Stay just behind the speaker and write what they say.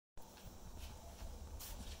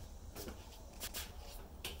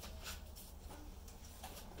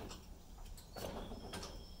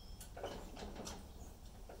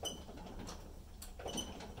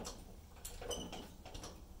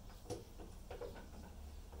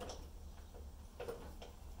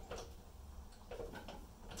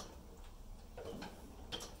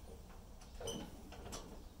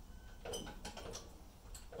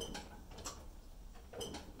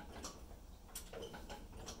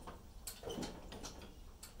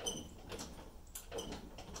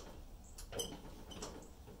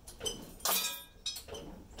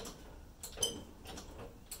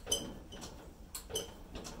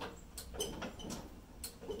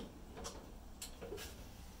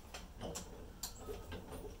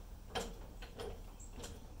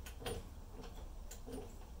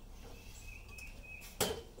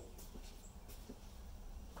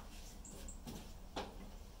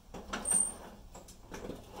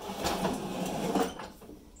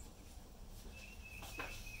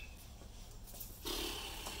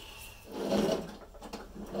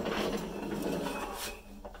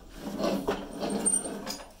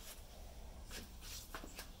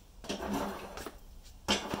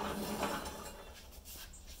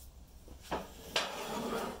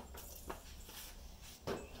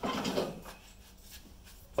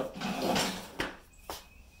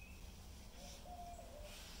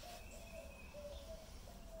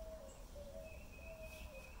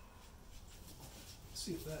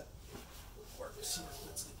see if that works.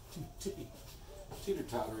 That's too tippy.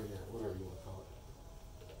 Teeter-tottering, or whatever you want to call it.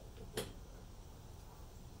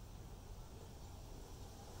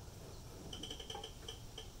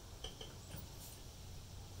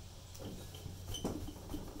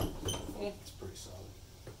 It's pretty solid.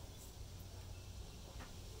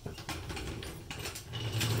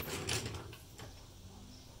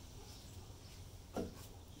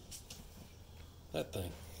 That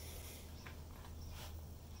thing.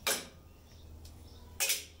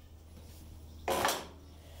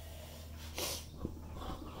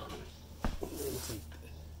 Take the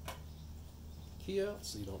key out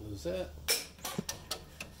so you don't lose that.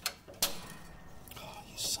 Oh,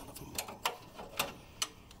 you son of a mother.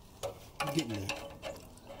 I'm getting there.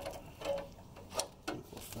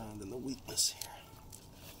 We're finding the weakness here.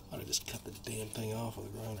 I'd have just cut the damn thing off with a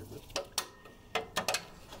grinder, but.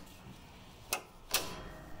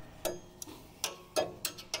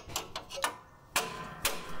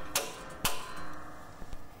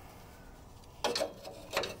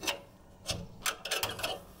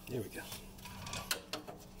 There we go.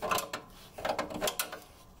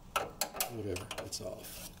 Whatever, it's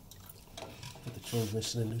off. Put the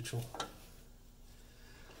transmission in neutral.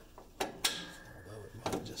 Although it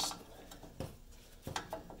might just really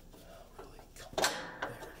come on.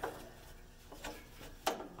 There we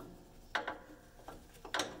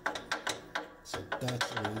go. So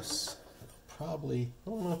that's loose. Probably, I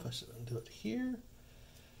don't know if I should undo it here.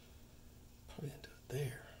 Probably undo it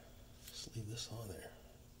there. Just leave this on there.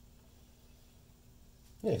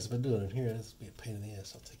 Yeah, because if I do it in here, this would be a pain in the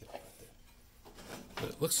ass. I'll take it off right there. But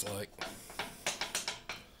it looks like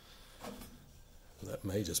that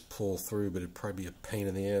may just pull through, but it'd probably be a pain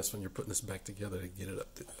in the ass when you're putting this back together to get it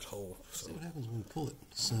up through that hole. So. See what happens when we pull it.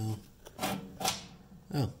 So,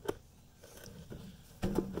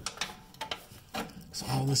 so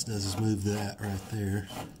all this does is move that right there.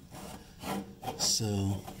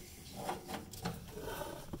 So.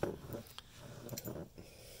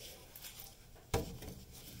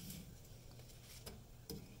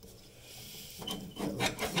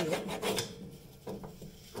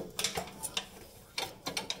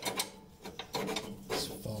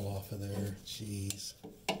 There, jeez.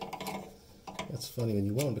 That's funny. When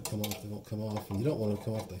you want them to come off, they won't come off, and you don't want them to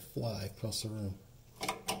come off, they fly across the room.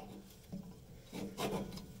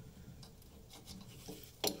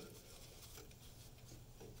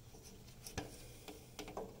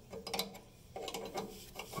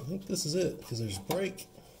 I think this is it, because there's a brake.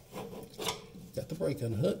 Got the brake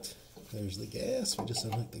unhooked. There's the gas. We just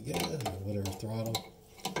unhooked the gas, or whatever, throttle.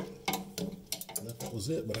 And that was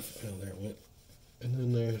it, but I found there it went. And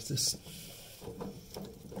then there's this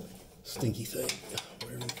stinky thing,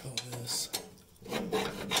 whatever you call this.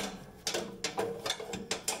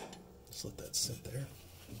 Just let that sit there.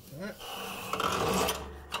 All right.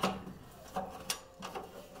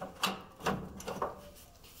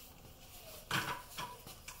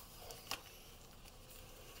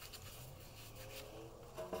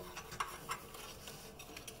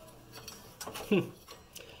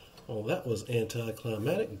 Well, that was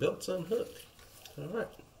anticlimactic. Belts unhooked. All right.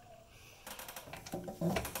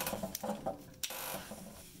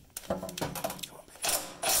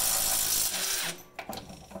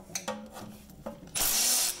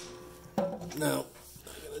 Now,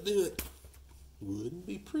 I'm gonna do it. Wouldn't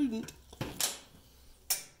be prudent.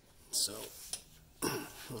 So,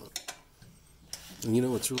 and you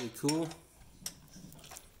know what's really cool?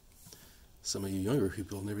 Some of you younger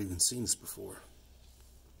people have never even seen this before.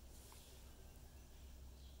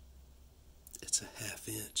 It's a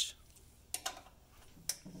 1/2 inch.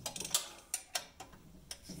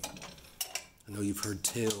 I know you've heard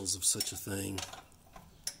tales of such a thing.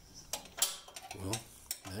 Well,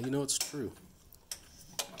 now you know it's true.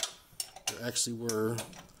 There actually were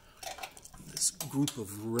this group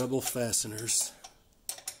of rebel fasteners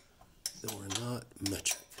that were not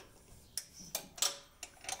metric.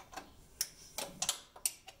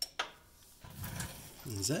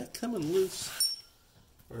 Is that coming loose?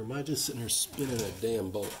 Or am I just sitting here spinning a damn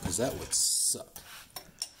bolt? Because that would suck.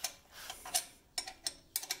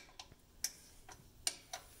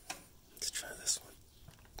 Let's try this one.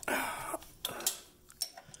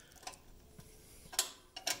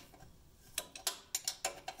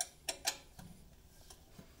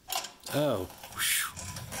 Oh.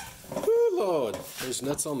 Whew, Lord. There's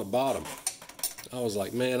nuts on the bottom. I was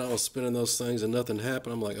like, man, I was spinning those things and nothing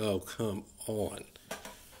happened. I'm like, oh, come on.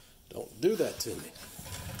 Don't do that to me.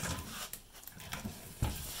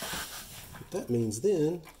 That means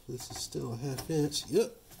then, this is still a 1/2 inch.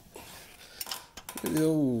 Yep.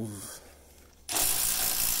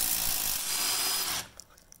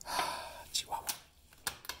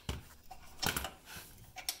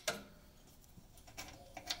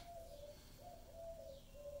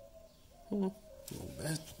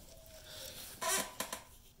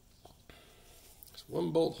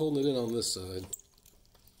 one bolt holding it in on this side.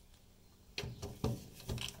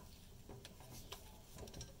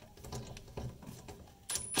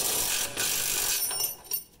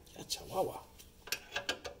 Chihuahua.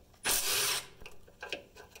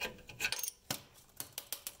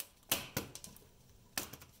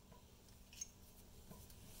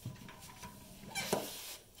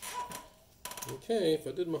 Okay, if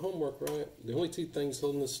I did my homework right, the only two things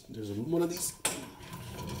holding this, there's one of these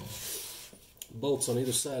bolts on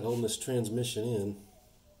either side holding this transmission in.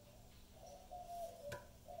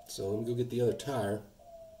 So let me go get the other tire.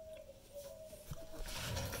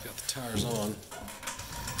 Got the tires on.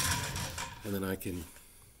 And then I can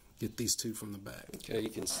get these two from the back. Okay, you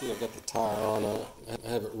can see I've got the tire on. I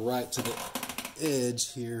have it right to the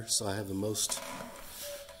edge here, so I have the most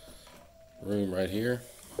room right here.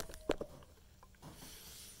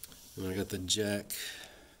 And I got the jack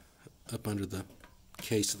up under the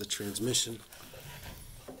case of the transmission.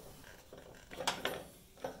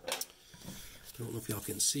 I don't know if y'all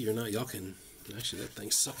can see or not. Y'all can, actually that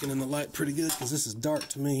thing's sucking in the light pretty good because this is dark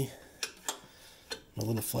to me. My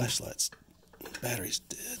little flashlight's battery's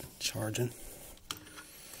dead, charging.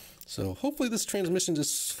 So hopefully this transmission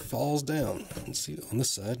just falls down. Let's see on this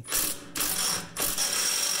side.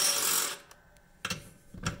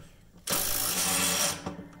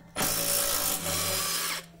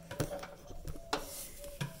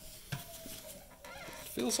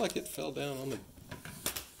 Feels like it fell down on the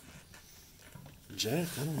jack,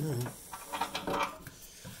 I don't know.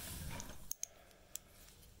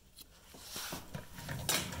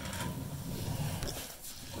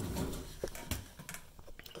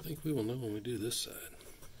 I think we will know when we do this side.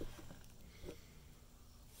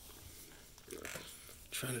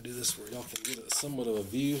 Trying to do this where y'all can get somewhat of a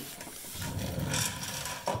view.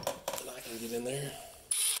 And I can get in there.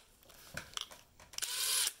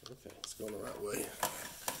 Okay, it's going the right way.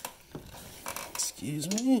 Excuse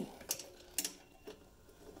me.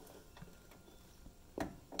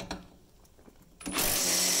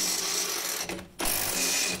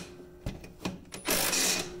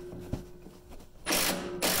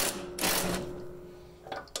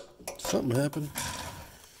 Something happened.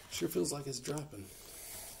 Sure feels like it's dropping.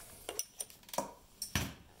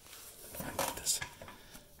 Get this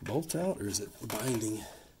bolt out, or is it binding?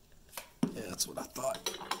 Yeah, that's what I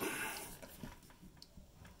thought.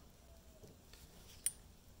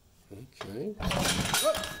 Okay.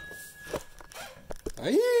 Oh.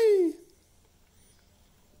 Aye.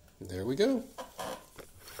 There we go.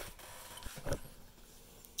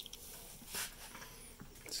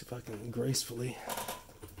 Let's see if I can gracefully.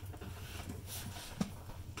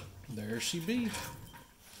 There she be.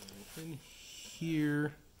 In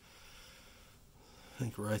here, I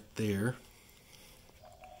think right there.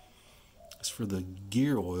 It's for the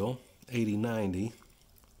gear oil, 80/90.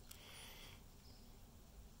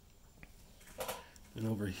 And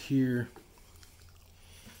over here,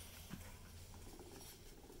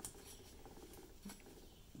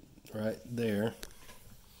 right there,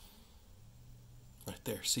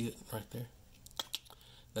 see it right there?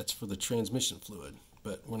 That's for the transmission fluid,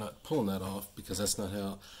 but we're not pulling that off because that's not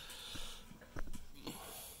how,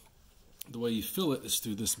 the way you fill it is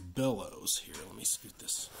through this bellows here. Let me scoot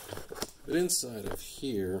this. But inside of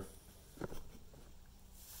here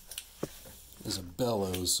is a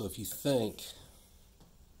bellows, so if you think,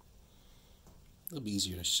 it'll be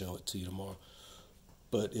easier to show it to you tomorrow.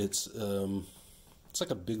 But it's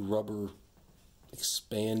like a big rubber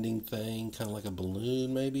expanding thing, kind of like a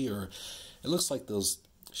balloon maybe, or it looks like those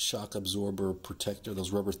shock absorber protector,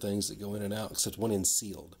 those rubber things that go in and out, except one end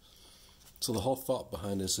sealed. So the whole thought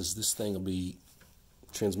behind this is this thing will be,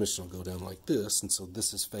 transmission will go down like this, and so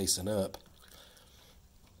this is facing up.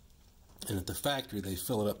 And at the factory, they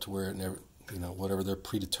fill it up to where it never, you know, whatever their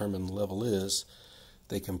predetermined level is,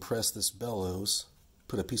 they compress this bellows,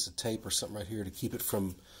 put a piece of tape or something right here to keep it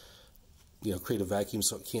from, you know, create a vacuum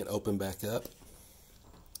so it can't open back up.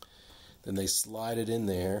 Then they slide it in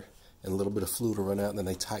there, and a little bit of fluid will run out, and then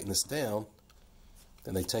they tighten this down.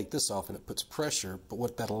 Then they take this off, and it puts pressure. But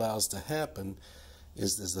what that allows to happen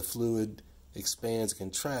is as the fluid expands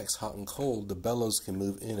and contracts, hot and cold, the bellows can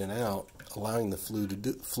move in and out, allowing the fluid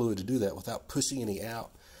to do that without pushing any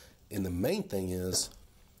out. And the main thing is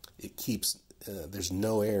it keeps, there's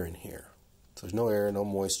no air in here. So there's no air, no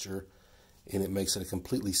moisture, and it makes it a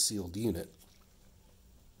completely sealed unit.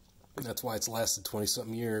 And that's why it's lasted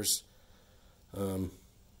 20-something years.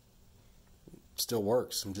 Still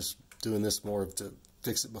works. I'm just doing this more to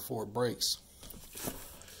fix it before it breaks.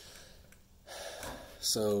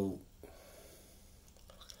 So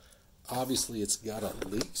obviously it's got a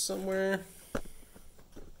leak somewhere.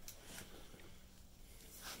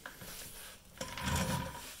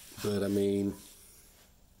 But I mean,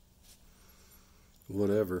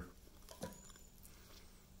 whatever.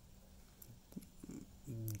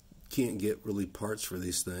 Can't get really parts for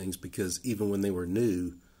these things because even when they were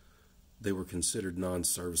new, they were considered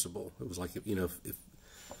non-serviceable. It was like, you know, if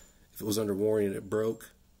it was under warranty and it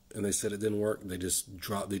broke and they said it didn't work, they just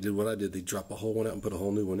dropped, they did what I did, they dropped a whole one out and put a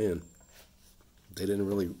whole new one in. They didn't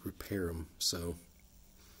really repair them. So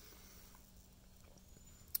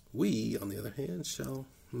we, on the other hand, shall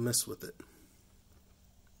mess with it.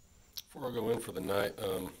 Before I go in for the night,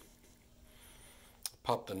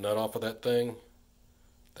 pop the nut off of that thing,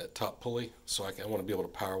 that top pulley, so I want to be able to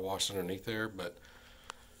power wash underneath there, but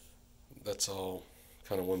that's all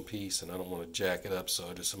kind of one piece and I don't want to jack it up, so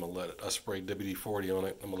I'm going to let it, I sprayed WD-40 on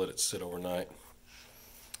it, I'm going to let it sit overnight,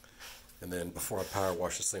 and then before I power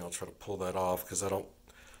wash this thing I'll try to pull that off because I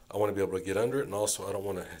want to be able to get under it, and also I don't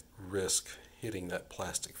want to risk hitting that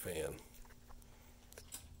plastic fan.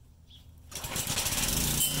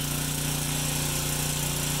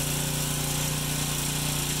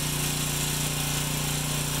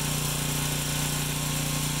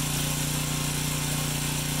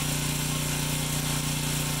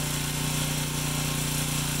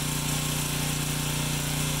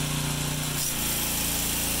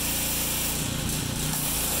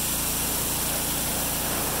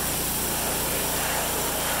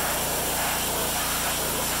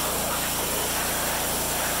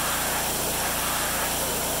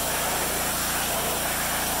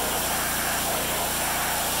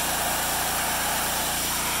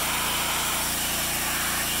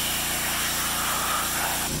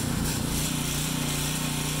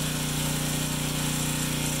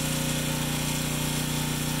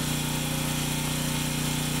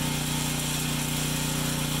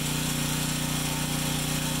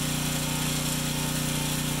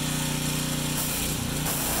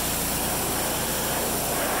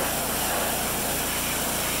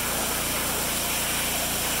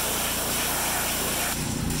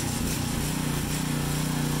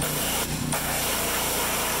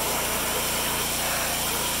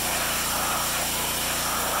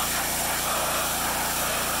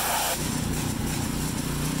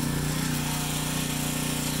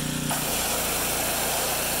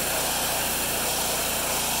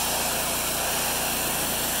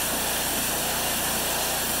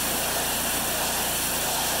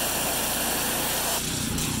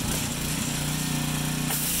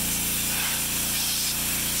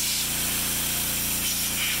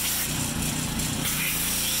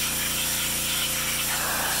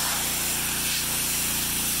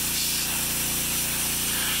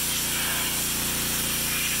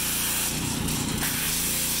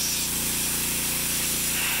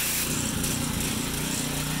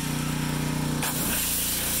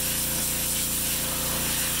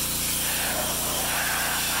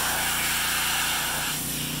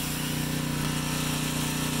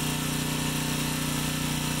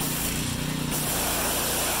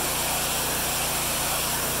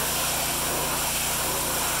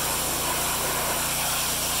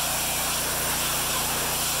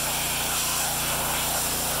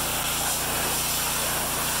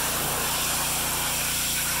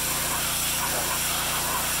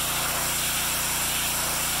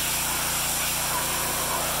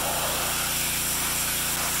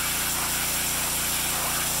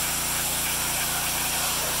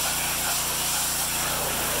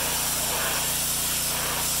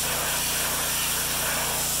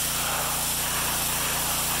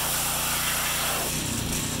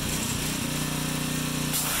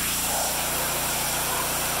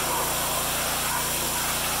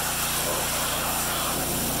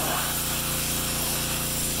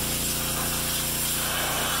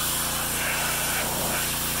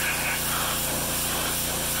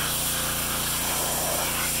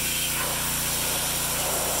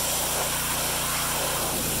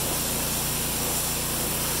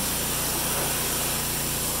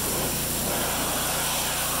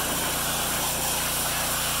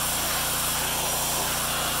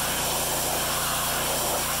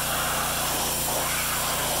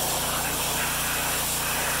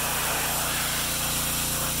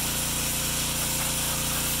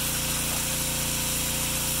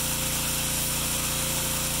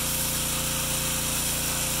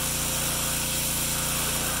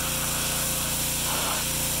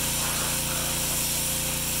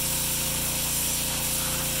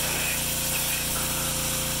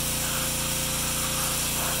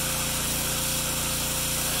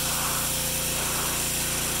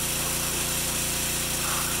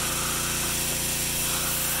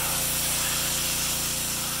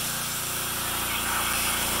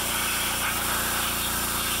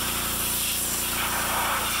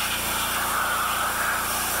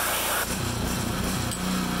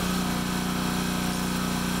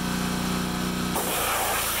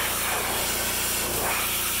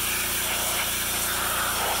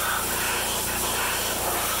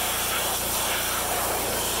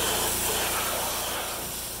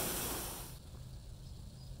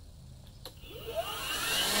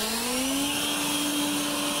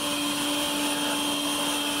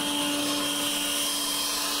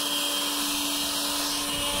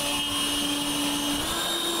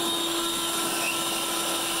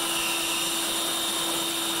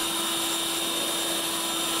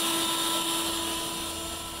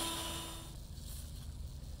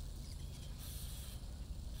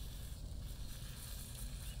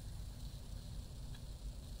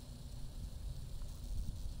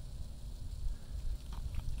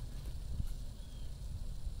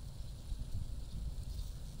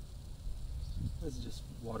 This is just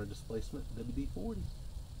water displacement, WD-40.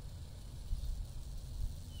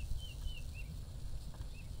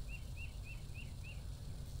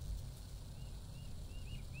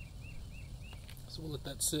 So we'll let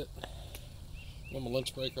that sit. I'm on my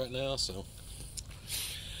lunch break right now, so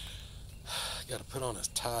I got to put on a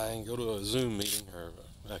tie and go to a Zoom meeting, or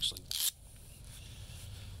actually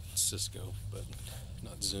Cisco, but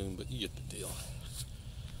not Zoom, but you get the deal.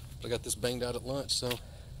 But I got this banged out at lunch, so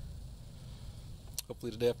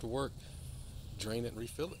hopefully today after work, drain it and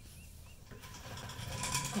refill it.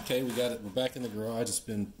 Okay, we got it. We're back in the garage. It's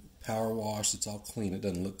been power washed. It's all clean. It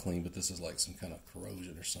doesn't look clean, but this is like some kind of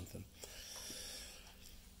corrosion or something.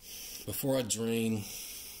 Before I drain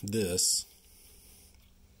this,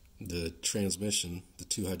 the transmission, the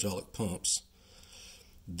two hydraulic pumps,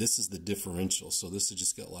 this is the differential. So this has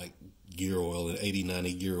just got like gear oil and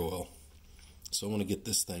 80-90 gear oil. So I want to get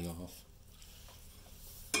this thing off.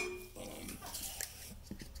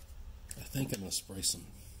 I think I'm going to spray some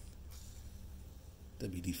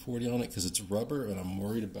WD-40 on it because it's rubber and I'm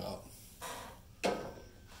worried about, I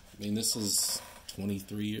mean, this is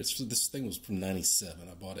 23 years. So this thing was from 97.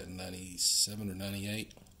 I bought it in 97 or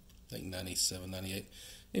 98. I think 97, 98.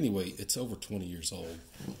 Anyway, it's over 20 years old.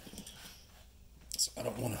 So I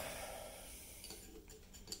don't want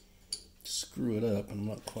to screw it up. I'm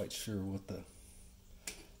not quite sure what the...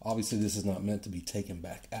 Obviously, this is not meant to be taken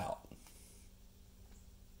back out.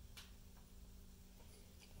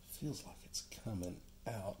 Feels like it's coming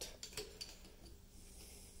out.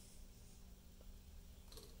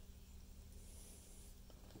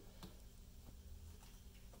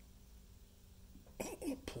 I don't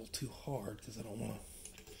want to pull too hard because I don't want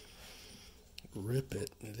to rip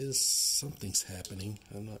it. It is, something's happening.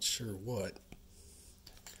 I'm not sure what.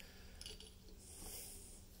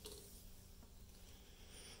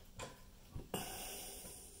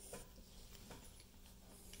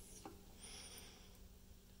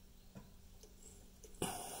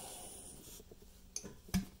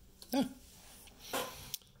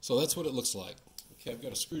 So that's what it looks like. Okay, I've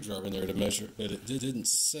got a screwdriver in there to measure it, but it didn't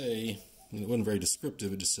say, it wasn't very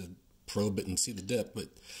descriptive. It just said probe it and see the depth. But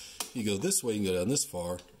if you go this way, you can go down this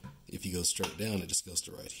far. If you go straight down, it just goes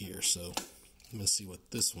to right here. So I'm going to see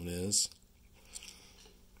what this one is.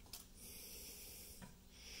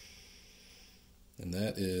 And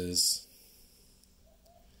that is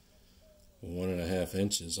 1.5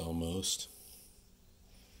 inches almost.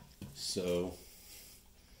 So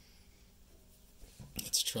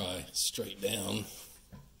let's try straight down.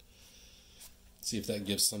 See if that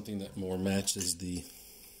gives something that more matches the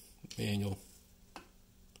manual.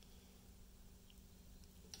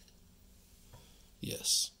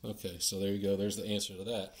 Yes. Okay, so there you go. There's the answer to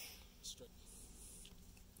that.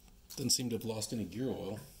 Doesn't seem to have lost any gear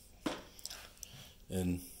oil.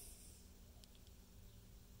 And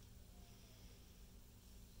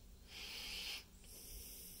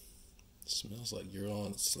smells like gear oil.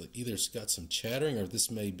 It's like either it's got some chattering, or this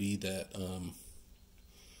may be that I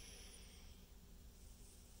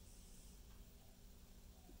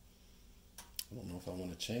don't know if I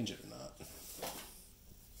want to change it or not. It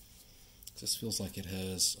just feels like it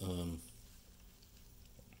has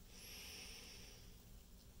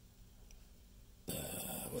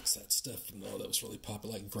what's that stuff? No, that was really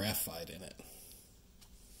popular, like graphite in it.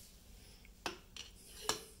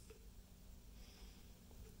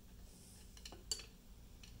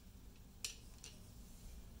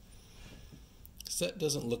 That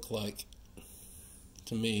doesn't look like,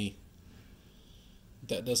 to me,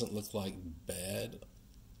 that doesn't look like bad.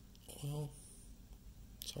 Well,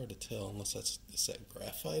 it's hard to tell unless is that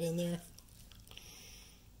graphite in there,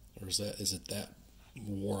 or is it that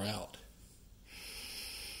wore out?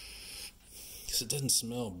 Because it doesn't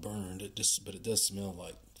smell burned. But it does smell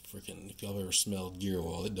like freaking. If y'all ever smelled gear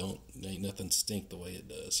oil, ain't nothing stink the way it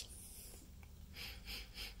does.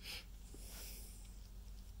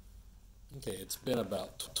 Okay, it's been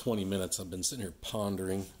about 20 minutes. I've been sitting here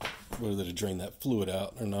pondering whether to drain that fluid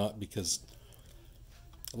out or not, because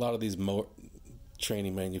a lot of these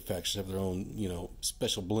training manufacturers have their own,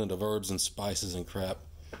 special blend of herbs and spices and crap.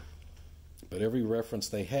 But every reference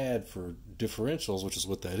they had for differentials, which is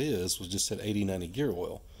what that is, was just said 80-90 gear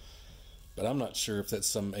oil. But I'm not sure if that's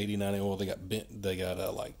some 80-90 oil they got bent. They got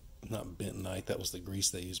like not bentonite. That was the grease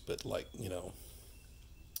they used, but like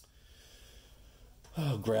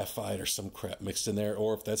graphite or some crap mixed in there,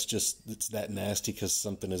 or if that's just it's that nasty because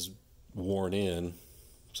something is worn in.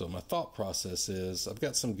 So my thought process is I've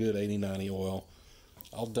got some good 80-90 oil.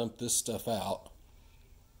 I'll dump this stuff out,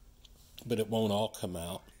 but it won't all come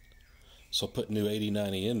out. So I'll put new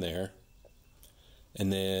 80-90 in there,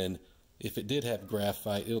 and then if it did have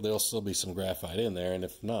graphite, there'll still be some graphite in there, and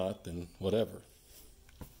if not, then whatever.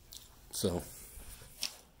 So,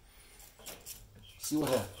 see what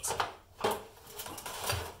happens.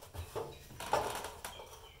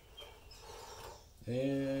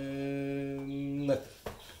 And nothing.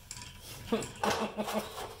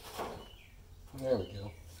 There we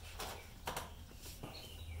go.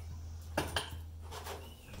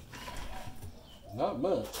 Not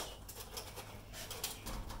much.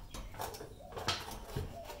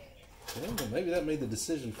 Yeah, but maybe that made the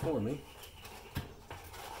decision for me.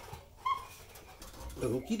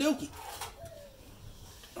 Okie dokie.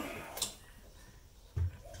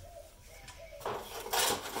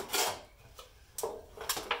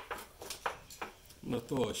 I'm going to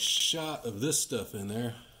throw a shot of this stuff in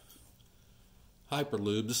there.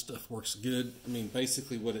 Hyperlube. This stuff works good. I mean,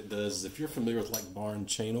 basically what it does is, if you're familiar with like bar and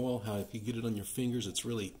chain oil, how if you get it on your fingers, it's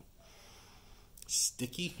really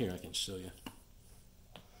sticky. Here, I can show you.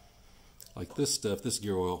 Like this stuff, this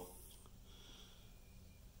gear oil.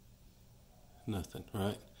 Nothing,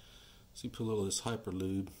 right? So you put a little of this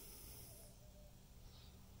Hyperlube.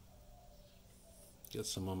 Get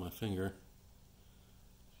some on my finger.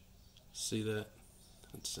 See that?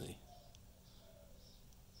 Let's see.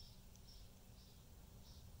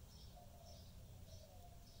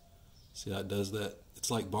 See how it does that?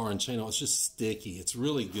 It's like bar and chain oil. It's just sticky. It's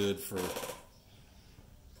really good for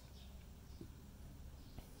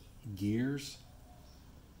gears.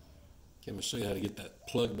 Okay, I'm going to show you how to get that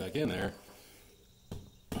plug back in there.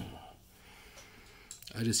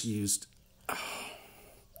 I just used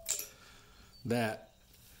that.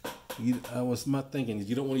 I was not thinking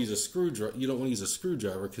you don't want to use a screwdriver. You don't want to use a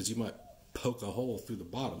screwdriver because you might poke a hole through the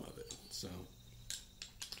bottom of it. So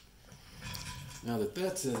now that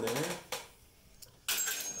that's in there,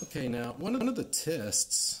 okay. Now one of the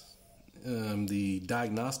tests, the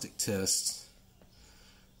diagnostic tests,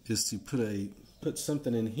 is to put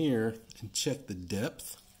something in here and check the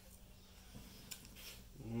depth.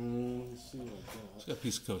 Let's see what I got. It's got a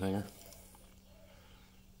piece of coat hanger.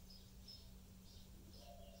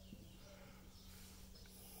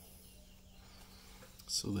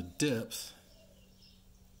 So the depth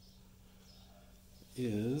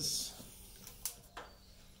is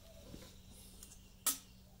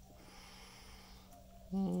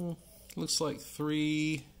looks like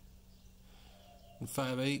 3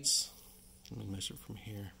 5/8. Let me measure from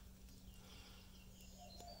here.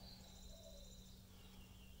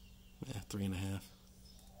 Yeah,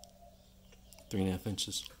 3.5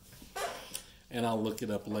 inches. And I'll look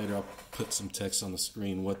it up later. I'll put some text on the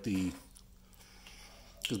screen what the,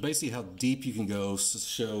 because basically how deep you can go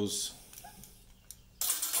shows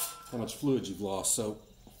how much fluid you've lost. So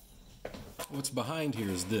what's behind here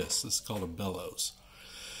is this. This is called a bellows.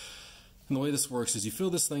 And the way this works is you fill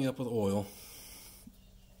this thing up with oil,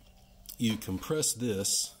 you compress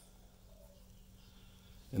this,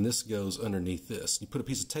 and this goes underneath this. You put a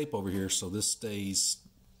piece of tape over here so this stays,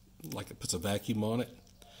 like it puts a vacuum on it.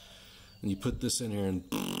 And you put this in here and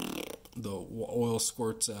the oil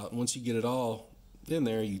squirts out. And once you get it all in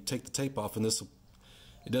there, you take the tape off, and it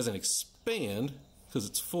doesn't expand because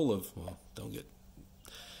it's full of, well,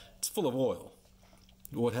 it's full of oil.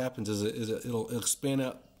 What happens is it'll expand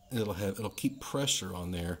out, and it'll keep pressure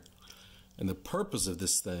on there. And the purpose of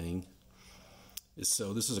this thing is,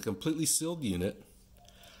 so this is a completely sealed unit.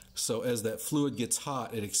 So as that fluid gets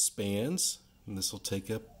hot, it expands, and this will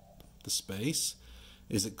take up the space.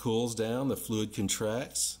 As it cools down, the fluid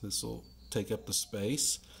contracts. This will take up the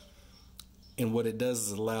space. And what it does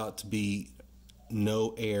is allow it to be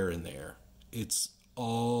no air in there. It's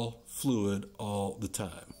all fluid all the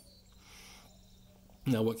time.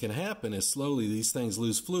 Now what can happen is slowly these things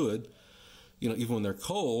lose fluid. You know, even when they're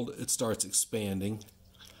cold, it starts expanding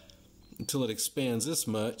until it expands this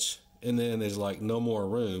much, and then there's like no more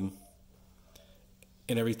room,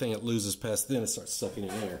 and everything it loses past then, it starts sucking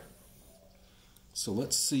in air. So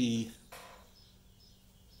let's see.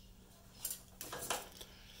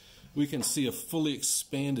 We can see a fully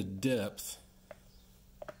expanded depth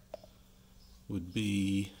would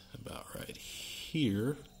be about right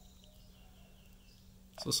here.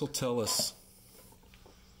 So this will tell us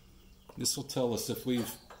if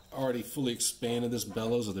we've already fully expanded this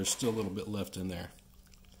bellows or there's still a little bit left in there.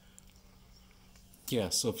 Yeah,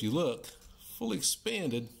 so if you look, fully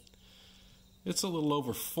expanded, it's a little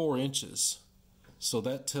over 4 inches. So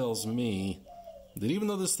that tells me that even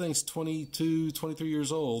though this thing's 22, 23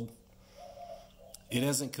 years old, it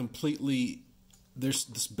hasn't completely, this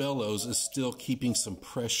bellows is still keeping some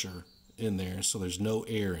pressure in there, so there's no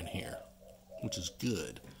air in here, which is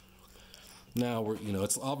good. Now we're,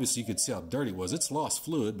 it's obvious you could see how dirty it was. It's lost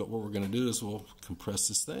fluid, but what we're going to do is we'll compress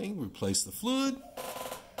this thing, replace the fluid.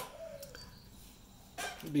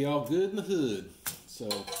 It'll be all good in the hood. So,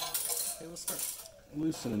 okay, let's start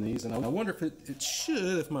loosening these. And I wonder if it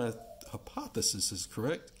should, if my hypothesis is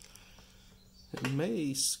correct, it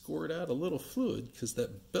may squirt out a little fluid because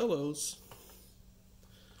that bellows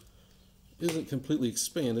isn't completely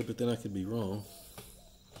expanded, but then I could be wrong.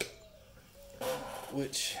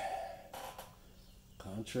 Which,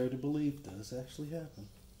 contrary to belief, does actually happen.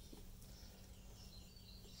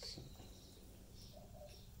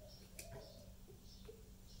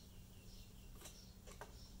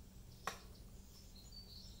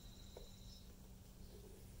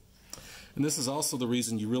 And this is also the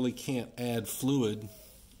reason you really can't add fluid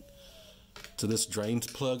to this drain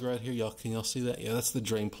plug right here. Can y'all see that? Yeah, that's the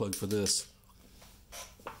drain plug for this.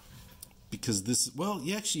 Because this, well,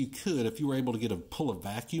 you could if you were able to pull a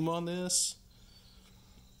vacuum on this.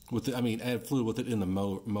 Add fluid with it in the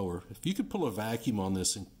mower. If you could pull a vacuum on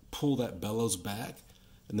this and pull that bellows back,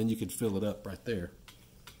 and then you could fill it up right there.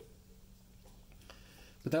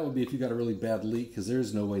 But that would be if you got a really bad leak, because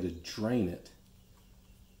there's no way to drain it.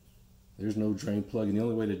 There's no drain plug, and the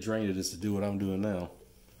only way to drain it is to do what I'm doing now.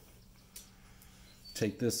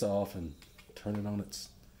 Take this off and turn it on its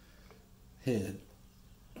head.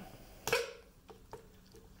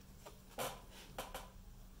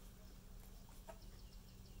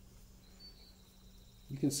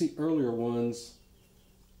 You can see earlier ones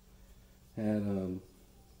had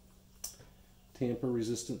tamper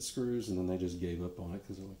resistant screws, and then they just gave up on it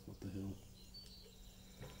because they're like, what the hell?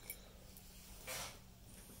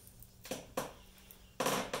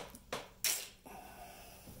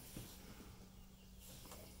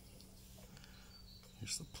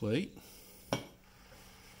 Here's the plate.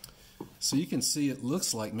 So you can see it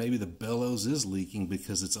looks like maybe the bellows is leaking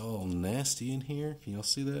because it's all nasty in here. Can y'all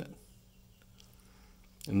see that?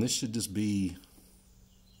 And this should just be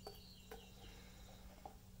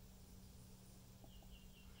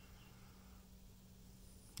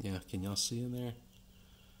can y'all see in there?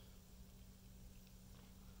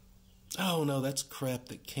 Oh no, that's crap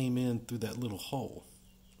that came in through that little hole.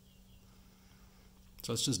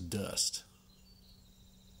 So it's just dust.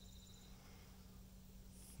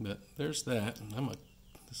 But there's that.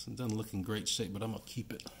 This doesn't look in great shape, but I'm gonna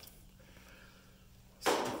keep it.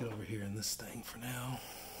 Stick it over here in this thing for now.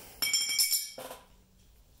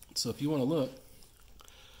 So if you want to look,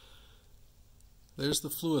 there's the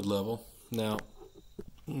fluid level. Now,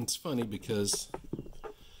 it's funny because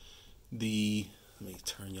let me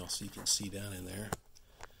turn y'all so you can see down in there.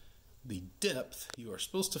 The depth you are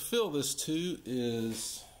supposed to fill this to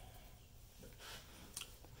is,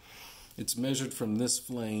 it's measured from this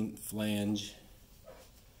flange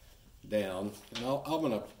down. And I'm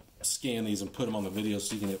going to scan these and put them on the video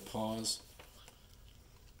so you can hit pause.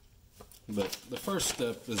 But the first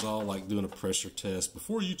step is all like doing a pressure test.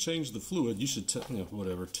 Before you change the fluid, you should test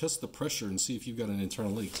the pressure and see if you've got an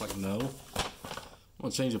internal leak. It's like, no, I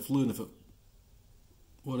want to change the fluid if it,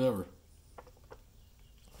 whatever.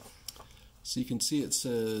 So you can see it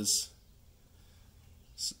says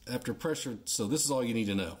after pressure, so this is all you need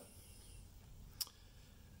to know.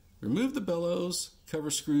 Remove the bellows,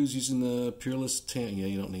 cover screws using the Peerless Tecumseh. Yeah,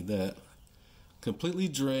 you don't need that. Completely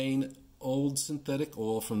drain old synthetic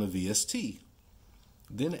oil from the VST.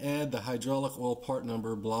 Then add the hydraulic oil part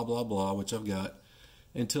number, blah, blah, blah, which I've got,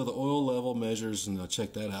 until the oil level measures, and I'll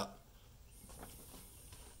check that out.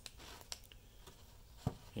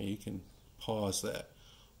 And you can pause that.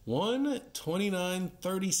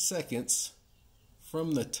 1:29:30 seconds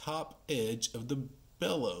from the top edge of the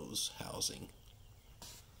bellows housing.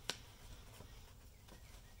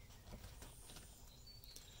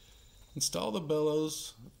 Install the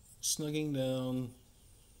bellows, snugging down,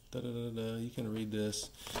 you can read this,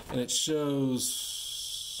 and it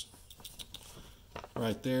shows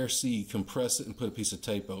right there. See, you compress it and put a piece of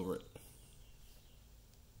tape over it.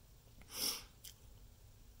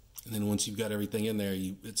 And then once you've got everything in there,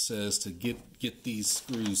 it says to get these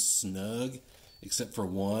screws snug, except for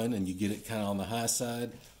one, and you get it kind of on the high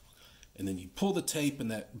side. And then you pull the tape,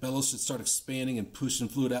 and that bellows should start expanding and pushing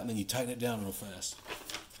fluid out, and then you tighten it down real fast.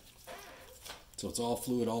 So it's all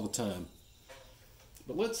fluid all the time.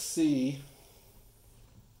 But let's see.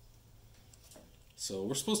 So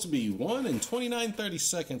we're supposed to be 1:29:30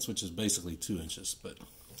 seconds, which is basically 2 inches. But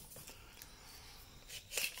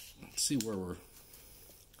let's see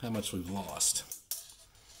how much we've lost.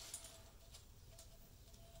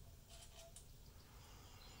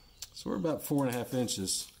 So we're about 4.5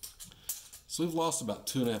 inches. So we've lost about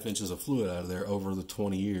 2.5 inches of fluid out of there over the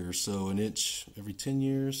 20 years. So an inch every 10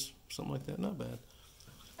 years. something like that. Not bad.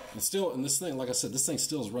 And still, and this thing, like I said, this thing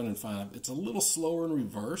still is running fine. It's a little slower in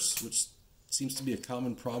reverse, which seems to be a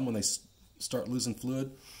common problem when they start losing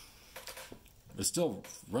fluid. But it still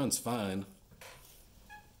runs fine.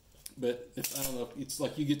 But if, I don't know, it's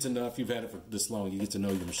like you get to know, if you've had it for this long, you get to know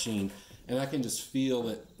your machine. And I can just feel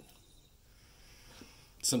that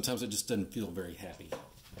sometimes it just doesn't feel very happy.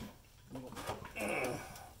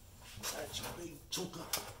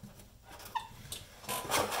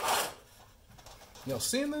 Y'all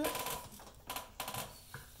seeing that?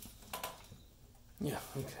 Yeah,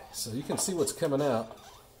 okay. So you can see what's coming out.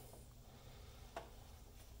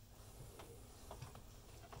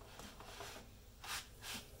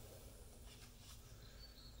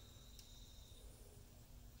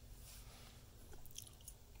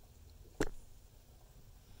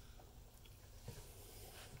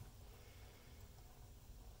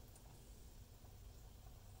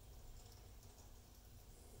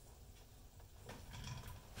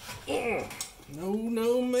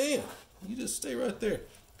 No, man. You just stay right there.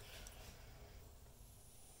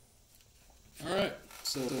 Alright,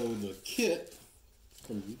 so the kit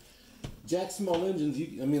from Jack Small Engines,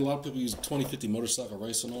 I mean, a lot of people use 2050 motorcycle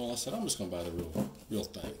racing oil. I said, I'm just going to buy the real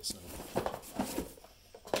thing. So,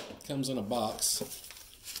 it comes in a box.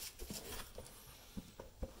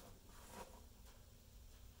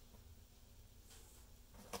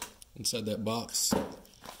 Inside that box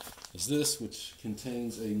is this, which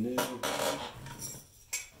contains a new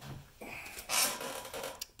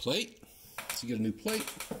plate. So you get a new plate.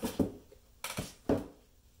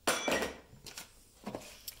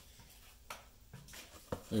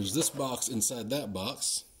 There's this box inside that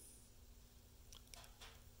box.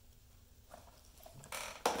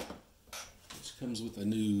 Which comes with a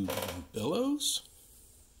new bellows.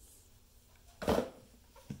 And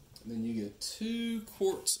then you get 2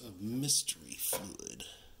 quarts of mystery fluid.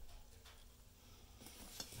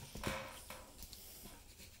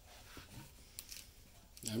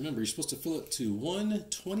 Now remember, you're supposed to fill it to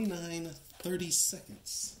 1:29:30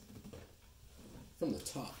 seconds from the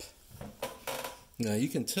top. Now you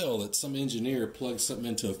can tell that some engineer plugged something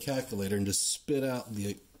into a calculator and just spit out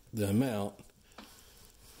the amount,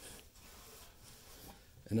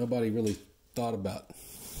 and nobody really thought about,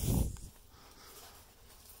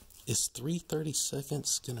 is 3:30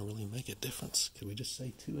 seconds gonna really make a difference? Could we just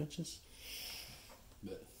say 2 inches?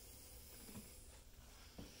 But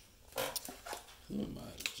who am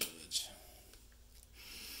I to judge?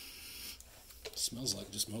 Smells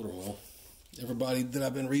like just motor oil. Everybody that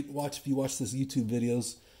I've been if you watch this YouTube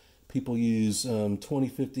videos, people use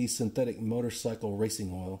 2050 synthetic motorcycle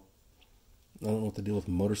racing oil. I don't know what the deal with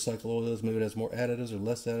motorcycle oil is. Maybe it has more additives or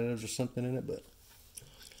less additives or something in it, but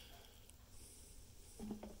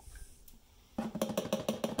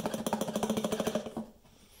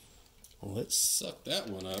well, let's suck that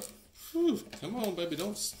one up. Whew, come on, baby,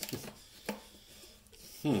 don't.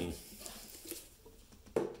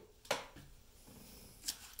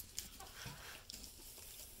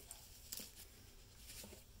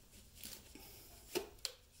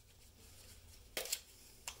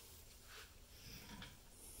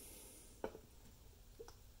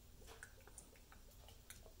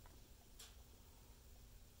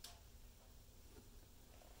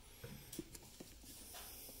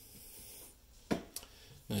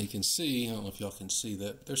 Now you can see, I don't know if y'all can see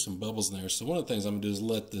that, there's some bubbles in there. So one of the things I'm going to do is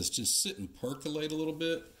let this just sit and percolate a little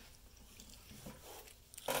bit.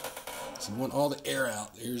 So I want all the air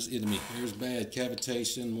out. There's enemy. There's bad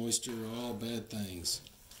cavitation, moisture, all bad things.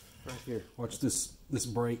 Right here. Watch this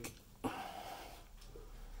break.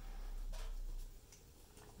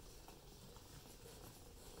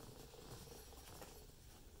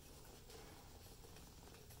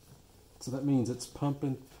 So that means it's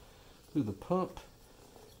pumping through the pump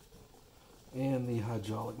and the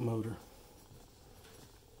hydraulic motor.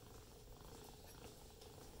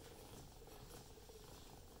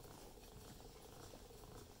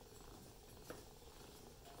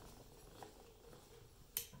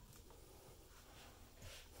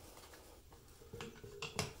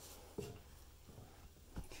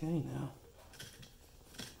 Okay, now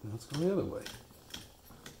let's go the other way.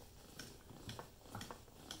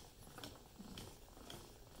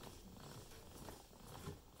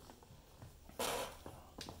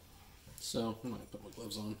 So, I might put my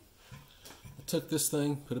gloves on. I took this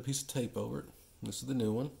thing, put a piece of tape over it. This is the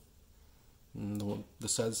new one. And the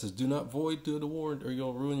side that says, do not void due to warranty, or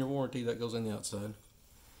you'll ruin your warranty, that goes on the outside.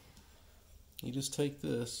 You just take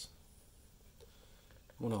this.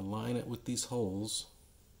 You want to line it with these holes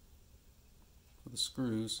with the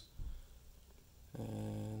screws.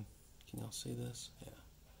 And can y'all see this? Yeah.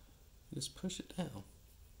 You just push it down.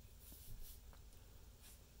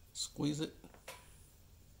 Squeeze it,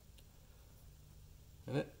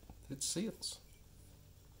 and it seals.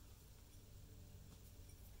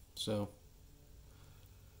 So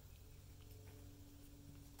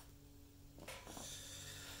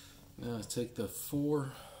now I take the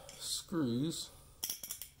 4 screws,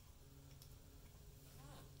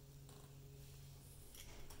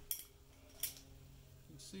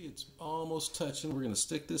 you see it's almost touching. We're going to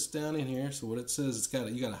stick this down in here. So what it says,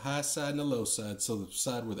 you got a high side and a low side. So the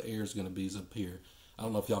side where the air is going to be is up here. I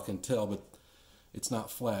don't know if y'all can tell, but it's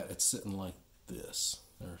not flat. It's sitting like this,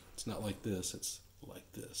 or it's not like this. It's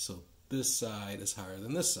like this. So this side is higher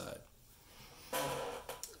than this side.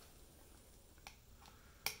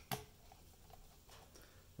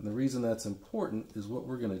 And the reason that's important is what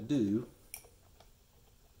we're going to do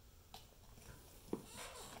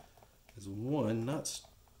is, one, not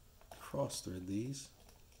cross thread these.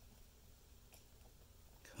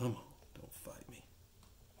 Come on, don't fight me.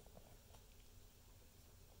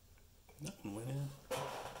 That one went in.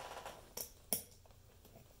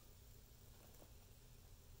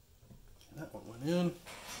 That one went in.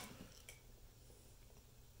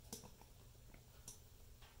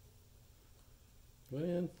 Went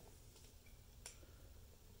in.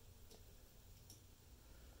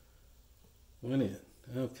 Went in.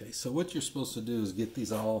 Okay, so what you're supposed to do is get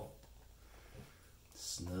these all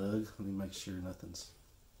snug. Let me make sure nothing's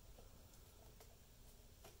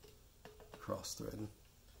cross-threading.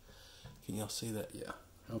 Can y'all see that? Yeah.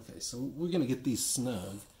 Okay, so we're going to get these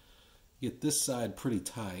snug. Get this side pretty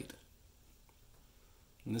tight.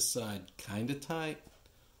 And this side kind of tight.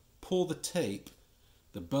 Pull the tape.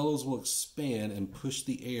 The bellows will expand and push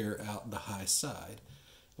the air out the high side.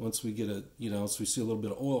 Once we get once we see a little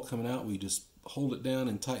bit of oil coming out, we just hold it down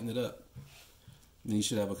and tighten it up. And you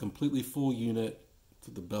should have a completely full unit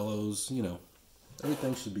for the bellows.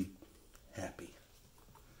 Everything should be happy.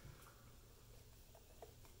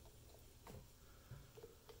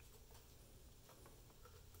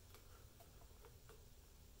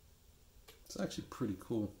 It's actually a pretty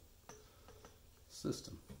cool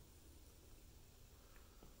system.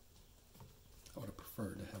 I would have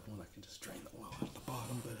preferred to have one I could just drain the oil out of the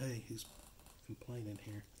bottom, but hey, who's complaining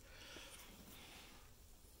here?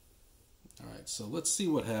 Alright, so let's see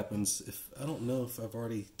what happens if, I don't know if I've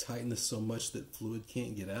already tightened this so much that fluid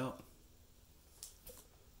can't get out.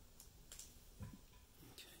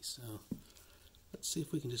 Okay, so let's see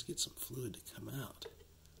if we can just get some fluid to come out.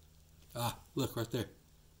 Ah, look right there.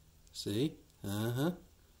 See? Uh-huh.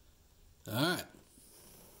 Alright.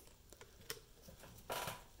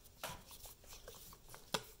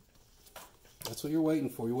 That's what you're waiting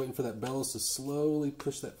for. You're waiting for that bellows to slowly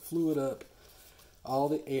push that fluid up, all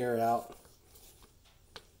the air out.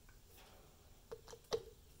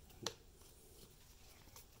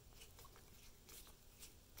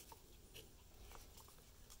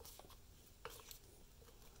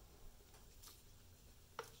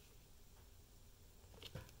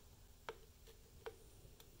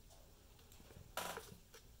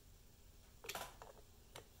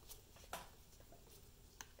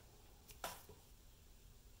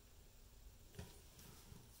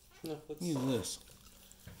 No, let's use this.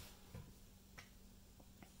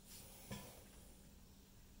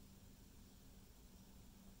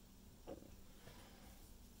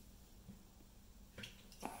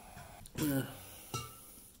 Where?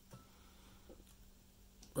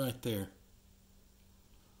 Right there.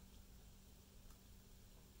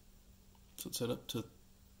 So it's set up to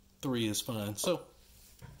 3 is fine. So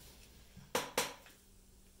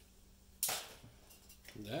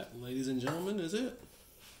that, ladies and gentlemen, is it.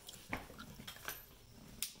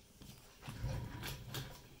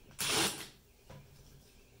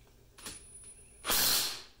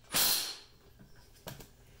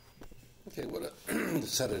 Okay, what I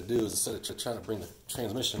decided to do is, instead of trying to bring the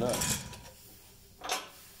transmission up,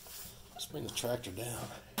 just bring the tractor down.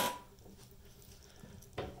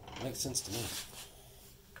 Makes sense to me.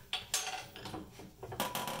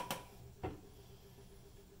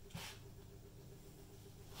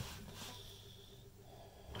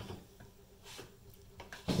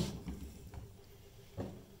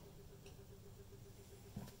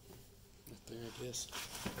 There it is.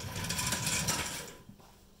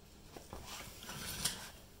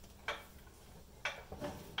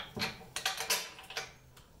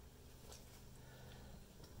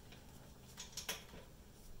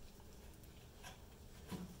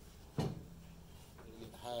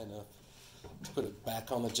 High enough to put it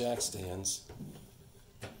back on the jack stands,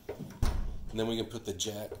 and then we can put the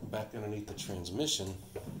jack back underneath the transmission.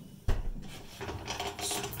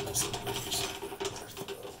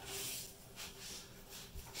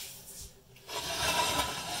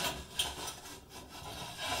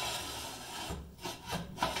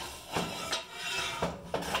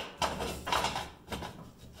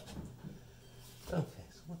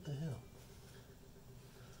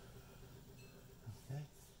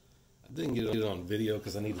 didn't get it on video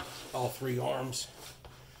because I needed all 3 arms.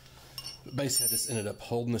 But basically, I just ended up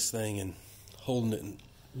holding this thing and holding it and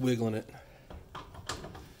wiggling it.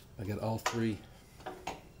 I got all 3.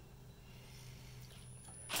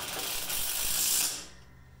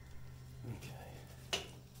 Okay.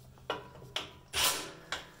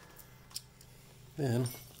 Then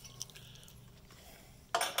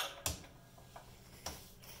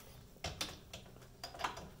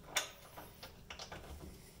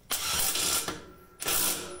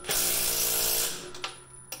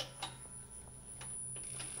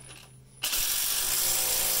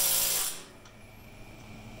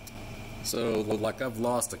so, like, I've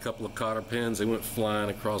lost a couple of cotter pins. They went flying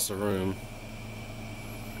across the room.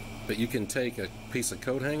 But you can take a piece of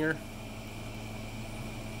coat hanger,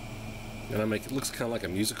 and I make it looks kind of like a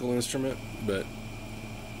musical instrument, but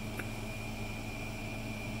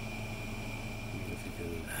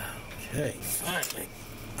okay, finally.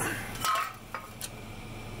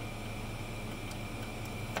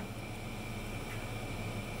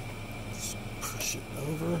 Just push it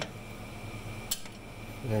over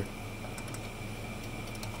there.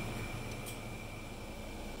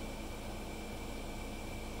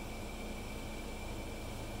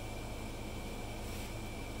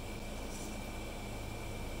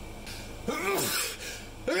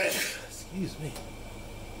 Excuse me.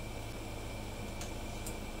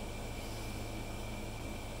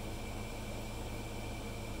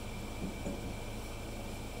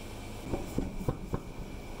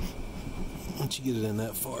 Once you get it in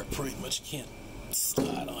that far, it pretty much can't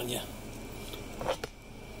slide on you.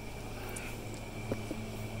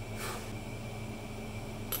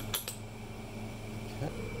 Okay.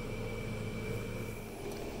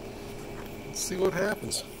 Let's see what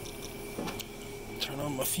happens. Turn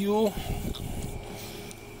on my fuel.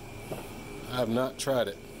 I have not tried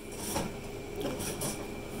it.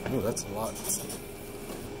 Oh, that's a lot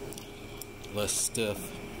less stiff.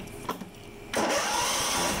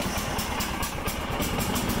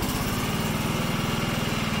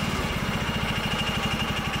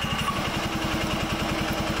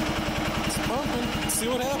 It's pumping. Let's see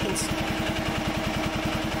what happens.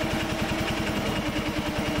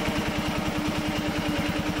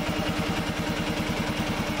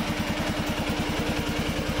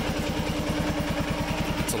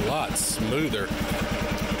 A lot smoother.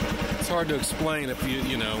 It's hard to explain if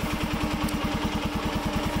you know.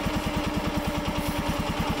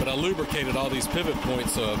 But I lubricated all these pivot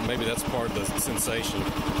points, so maybe that's part of the sensation.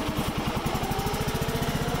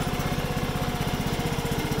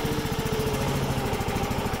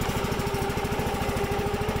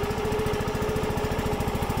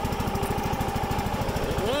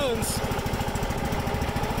 It runs.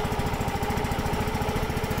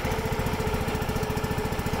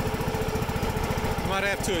 Might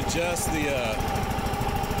have to adjust the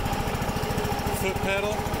foot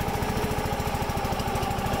pedal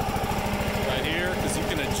right here, because you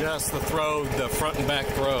can adjust the throw, the front and back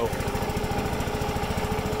throw.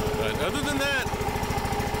 But other than that,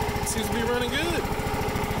 it seems to be running good.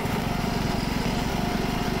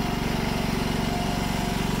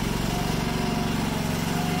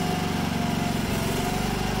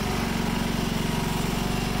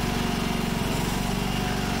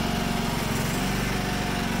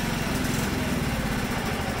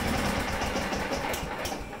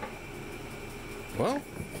 Well,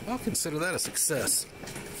 I'll consider that a success.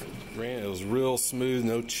 It was real smooth,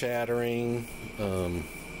 no chattering. It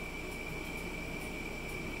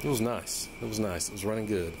was nice. It was nice. It was running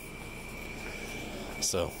good.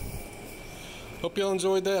 So, hope y'all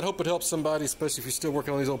enjoyed that. Hope it helps somebody, especially if you're still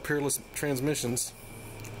working on these old Peerless transmissions.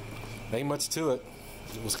 Ain't much to it.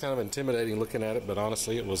 It was kind of intimidating looking at it, but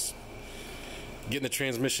honestly, it was getting the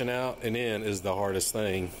transmission out and in is the hardest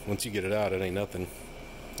thing. Once you get it out, it ain't nothing.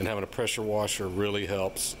 And having a pressure washer really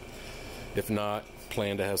helps. If not,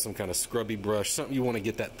 plan to have some kind of scrubby brush, something you want to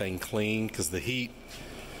get that thing clean, because the heat,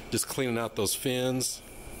 just cleaning out those fins,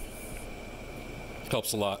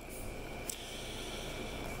 helps a lot.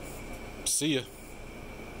 See ya.